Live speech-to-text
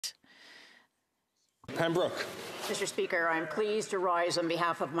Pembroke. Mr. Speaker, I'm pleased to rise on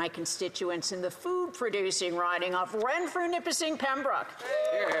behalf of my constituents in the food-producing riding of Renfrew-Nipissing Pembroke.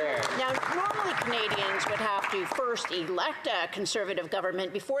 Yeah. Now, normally Canadians would have to first elect a Conservative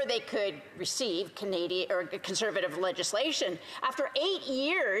government before they could receive Conservative legislation. After 8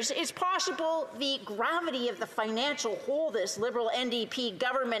 years, it's possible the gravity of the financial hole this Liberal NDP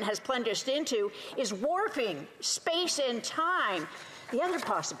government has plunged into is warping space and time. The other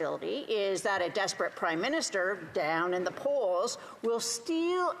possibility is that a desperate Prime Minister down in the polls will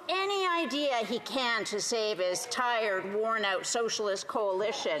steal any idea he can to save his tired, worn-out socialist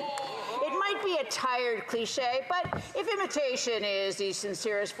coalition. It might be a tired cliche, but if imitation is the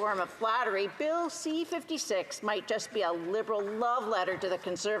sincerest form of flattery, Bill C-56 might just be a Liberal love letter to the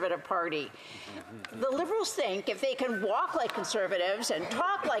Conservative Party. The Liberals think if they can walk like Conservatives and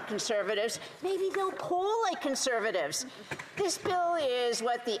talk like Conservatives, maybe they'll poll like Conservatives. This bill is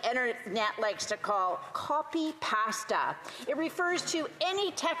what the internet likes to call copy pasta. It refers to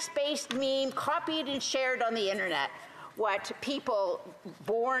any text-based meme copied and shared on the internet. What people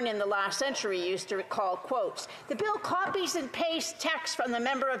born in the last century used to call quotes. The bill copies and pastes text from the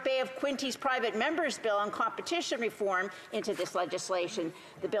member of Bay of Quinty's private member's bill on competition reform into this legislation.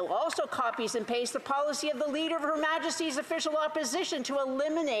 The bill also copies and pastes the policy of the Leader of Her Majesty's official opposition to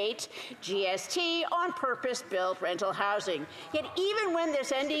eliminate GST on purpose-built rental housing. Yet even when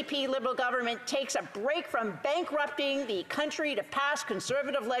this NDP Liberal government takes a break from bankrupting the country to pass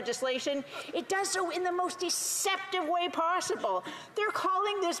Conservative legislation, it does so in the most deceptive way possible. They're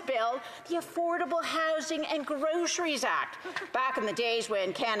calling this bill the Affordable Housing and Groceries Act. Back in the days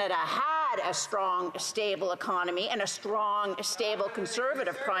when Canada had a strong, stable economy and a strong, stable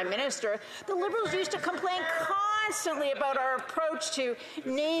Conservative Prime Minister, the Liberals used to complain constantly about our approach to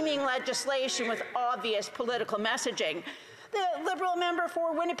naming legislation with obvious political messaging. The Liberal member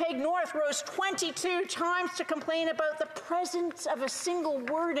for Winnipeg North rose 22 times to complain about the presence of a single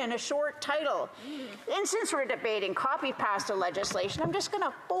word in a short title. And since we're debating copy-pasta legislation, I'm just going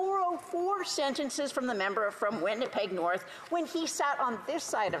to borrow 4 sentences from the member from Winnipeg North when he sat on this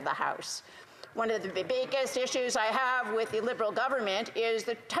side of the House. One of the biggest issues I have with the Liberal government is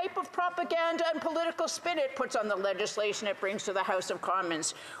the type of propaganda and political spin it puts on the legislation it brings to the House of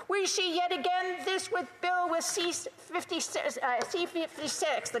Commons. We see yet again this with Bill with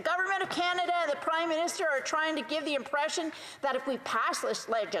C-56. The Government of Canada and the Prime Minister are trying to give the impression that if we pass this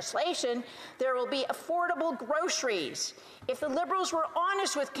legislation, there will be affordable groceries. If the Liberals were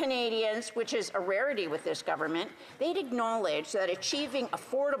honest with Canadians, which is a rarity with this government, they'd acknowledge that achieving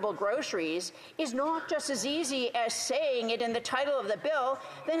affordable groceries is not just as easy as saying it in the title of the bill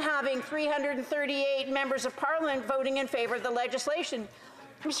than having 338 members of Parliament voting in favor of the legislation.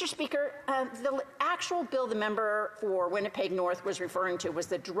 Mr. Speaker, the actual bill the member for Winnipeg North was referring to was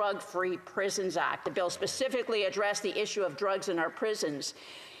the Drug-Free Prisons Act. The bill specifically addressed the issue of drugs in our prisons.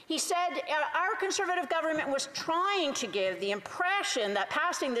 He said our Conservative government was trying to give the impression that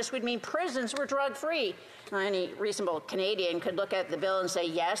passing this would mean prisons were drug-free. Any reasonable Canadian could look at the bill and say,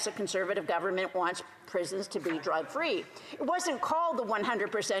 yes, a Conservative government wants prisons to be drug-free. It wasn't called the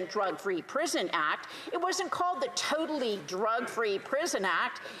 100% Drug-Free Prison Act. It wasn't called the Totally Drug-Free Prison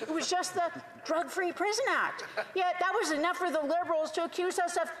Act. It was just the Drug-Free Prison Act. Yet that was enough for the Liberals to accuse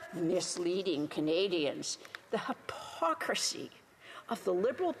us of misleading Canadians. The hypocrisy of the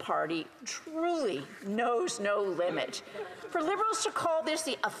Liberal Party truly knows no limit. For Liberals to call this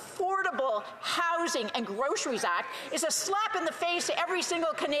the Affordable Housing and Groceries Act is a slap in the face to every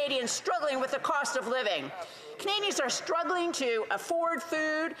single Canadian struggling with the cost of living. Canadians are struggling to afford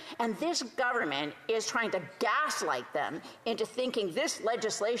food, and this government is trying to gaslight them into thinking this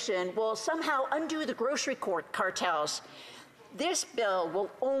legislation will somehow undo the grocery cartels. This bill will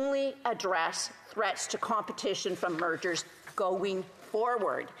only address threats to competition from mergers going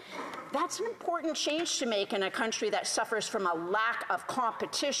forward. That's an important change to make in a country that suffers from a lack of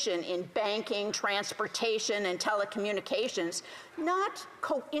competition in banking, transportation, and telecommunications, not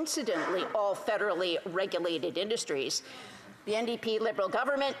coincidentally all federally regulated industries. The NDP Liberal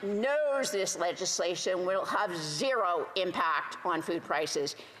government knows this legislation will have zero impact on food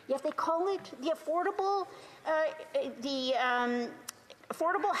prices, yet they call it the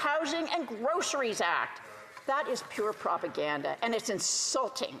Affordable Housing and Groceries Act. That is pure propaganda, and it's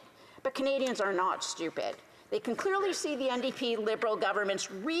insulting. But Canadians are not stupid. They can clearly see the NDP Liberal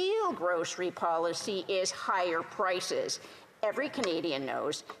government's real grocery policy is higher prices. Every Canadian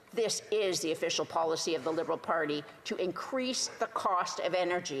knows this is the official policy of the Liberal Party, to increase the cost of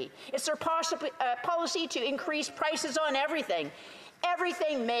energy. It's their policy to increase prices on everything.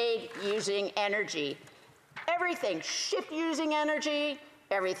 Everything made using energy. Everything shipped using energy,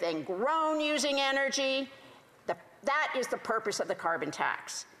 everything grown using energy. That is the purpose of the carbon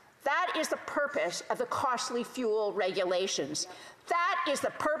tax. That is the purpose of the costly fuel regulations. That is the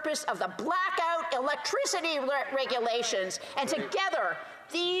purpose of the blackout electricity regulations. And together,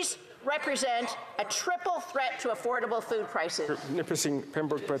 these represent a triple threat to affordable food prices. Nipissing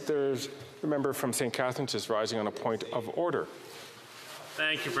Pembroke, but there's the member from St. Catharines is rising on a point of order.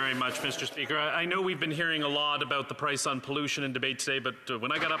 Thank you very much, Mr. Speaker. I know we've been hearing a lot about the price on pollution in debate today, but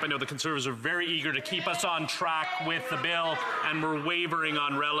when I got up, I know the Conservatives are very eager to keep us on track with the bill, and we're wavering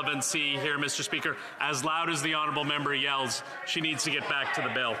on relevancy here, Mr. Speaker. As loud as the honourable member yells, she needs to get back to the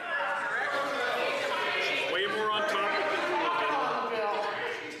bill. She's way more on topic than the bill.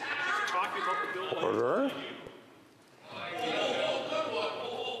 Talking about the bill. Order.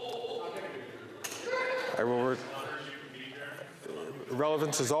 I will.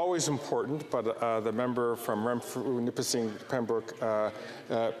 Relevance is always important, but the member from Renfrew, Nipissing, Pembroke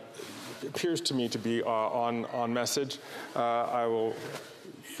appears to me to be on message. I will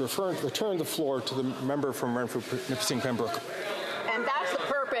return the floor to the member from Renfrew, Nipissing, Pembroke. And that's the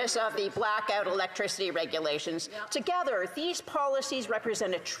purpose of the blackout electricity regulations. Together, these policies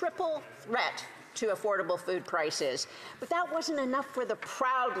represent a triple threat to affordable food prices. But that wasn't enough for the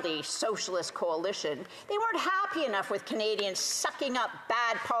proudly socialist coalition. They weren't happy enough with Canadians sucking up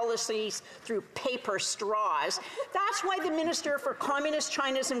bad policies through paper straws. That's why the Minister for Communist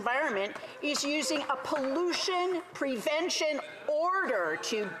China's Environment is using a pollution prevention order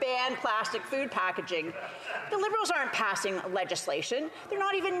to ban plastic food packaging. The Liberals aren't passing legislation. They're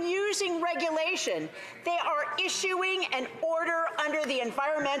not even using regulation. They are issuing an order under the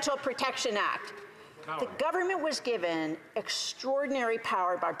Environmental Protection Act. The government was given extraordinary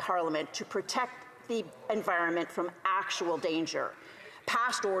power by Parliament to protect the environment from actual danger.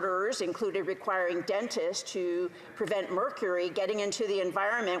 Past orders included requiring dentists to prevent mercury getting into the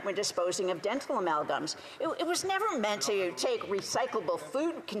environment when disposing of dental amalgams. It was never meant to take recyclable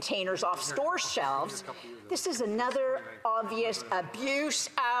food containers off store shelves. This is another obvious abuse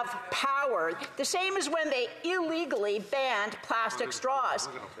of power, the same as when they illegally banned plastic straws.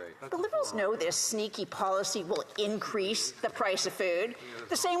 The Liberals know this sneaky policy will increase the price of food,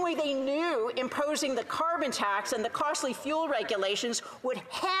 the same way they knew imposing the carbon tax and the costly fuel regulations would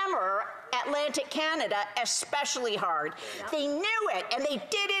hammer Atlantic Canada especially hard. They knew it, and they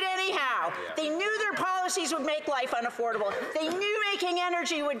did it anyhow. They knew their policies would make life unaffordable. They knew making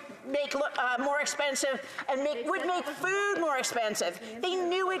energy would make more expensive and would make food more expensive. They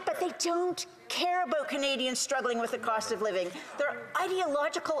knew it, but they don't care about Canadians struggling with the cost of living. Their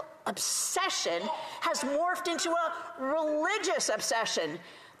ideological obsession has morphed into a religious obsession.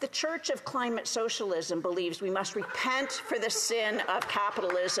 The Church of Climate Socialism believes we must repent for the sin of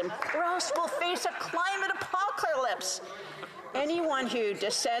capitalism, or else we'll face a climate apocalypse. Anyone who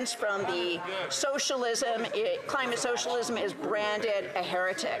dissents from the climate socialism is branded a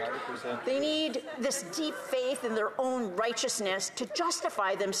heretic. They need this deep faith in their own righteousness to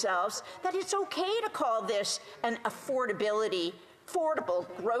justify themselves that it's okay to call this an affordable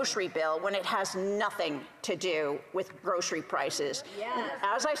grocery bill when it has nothing to do with grocery prices. Yes.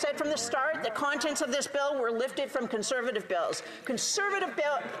 As I said from the start, the contents of this bill were lifted from Conservative bills.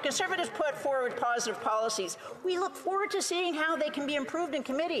 Conservatives put forward positive policies. We look forward to seeing how they can be improved in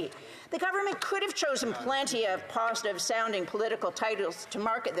committee. The government could have chosen plenty of positive-sounding political titles to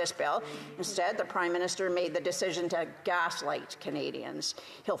market this bill. Instead, the Prime Minister made the decision to gaslight Canadians.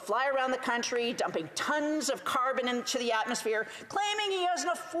 He'll fly around the country, dumping tons of carbon into the atmosphere, claiming he has an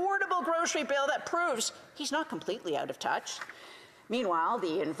affordable grocery bill that proves he's not completely out of touch. Meanwhile,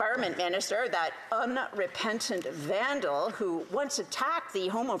 the Environment Minister, that unrepentant vandal who once attacked the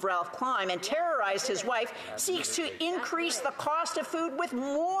home of Ralph Klein and terrorized his wife, seeks to increase the cost of food with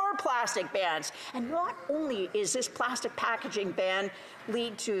more plastic bans. And not only is this plastic packaging ban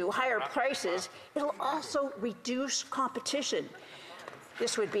lead to higher prices, it'll also reduce competition.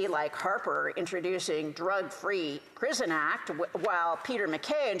 This would be like Harper introducing drug-free prison act while Peter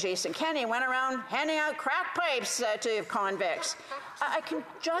MacKay and Jason Kenney went around handing out crack pipes to convicts. I can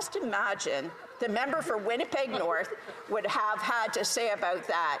just imagine the member for Winnipeg North would have had to say about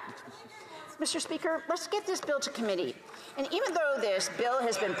that. Mr. Speaker, let's get this bill to committee. And even though this bill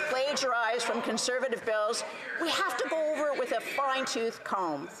has been plagiarized from Conservative bills, we have to go over it with a fine-tooth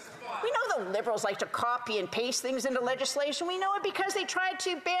comb. We know the Liberals like to copy and paste things into legislation. We know it because they tried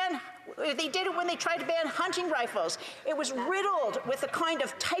to ban They did it when they tried to ban hunting rifles. It was riddled with the kind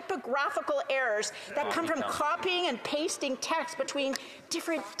of typographical errors that come from copying and pasting text between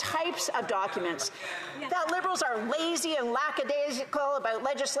different types of documents. That Liberals are lazy and lackadaisical about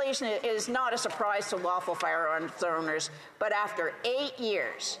legislation is not a surprise to lawful firearms owners, but after 8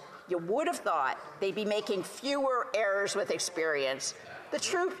 years, you would have thought they'd be making fewer errors with experience. The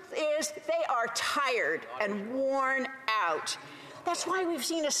truth is they are tired and worn out. That's why we've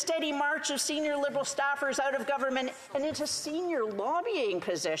seen a steady march of senior Liberal staffers out of government and into senior lobbying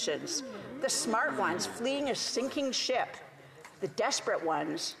positions. The smart ones fleeing a sinking ship. The desperate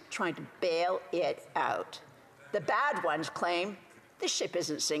ones trying to bail it out. The bad ones claim the ship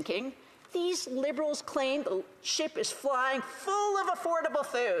isn't sinking. These Liberals claim the ship is flying full of affordable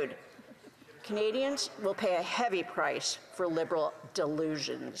food. Canadians will pay a heavy price for Liberal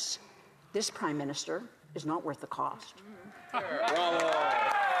delusions. This Prime Minister is not worth the cost.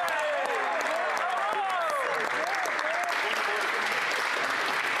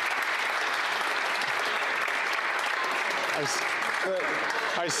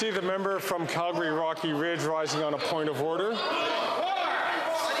 I see the member from Calgary Rocky Ridge rising on a point of order.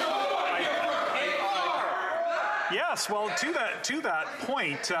 Yes, well, to that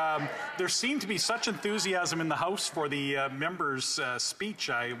point, there seemed to be such enthusiasm in the House for the member's speech.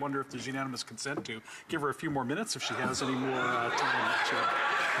 I wonder if there's unanimous consent to give her a few more minutes if she has any more time.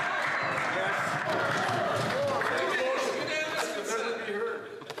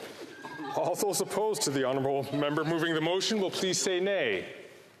 All those opposed to the honourable member moving the motion will please say nay.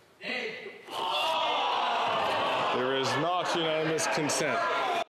 Nay. There is not unanimous consent.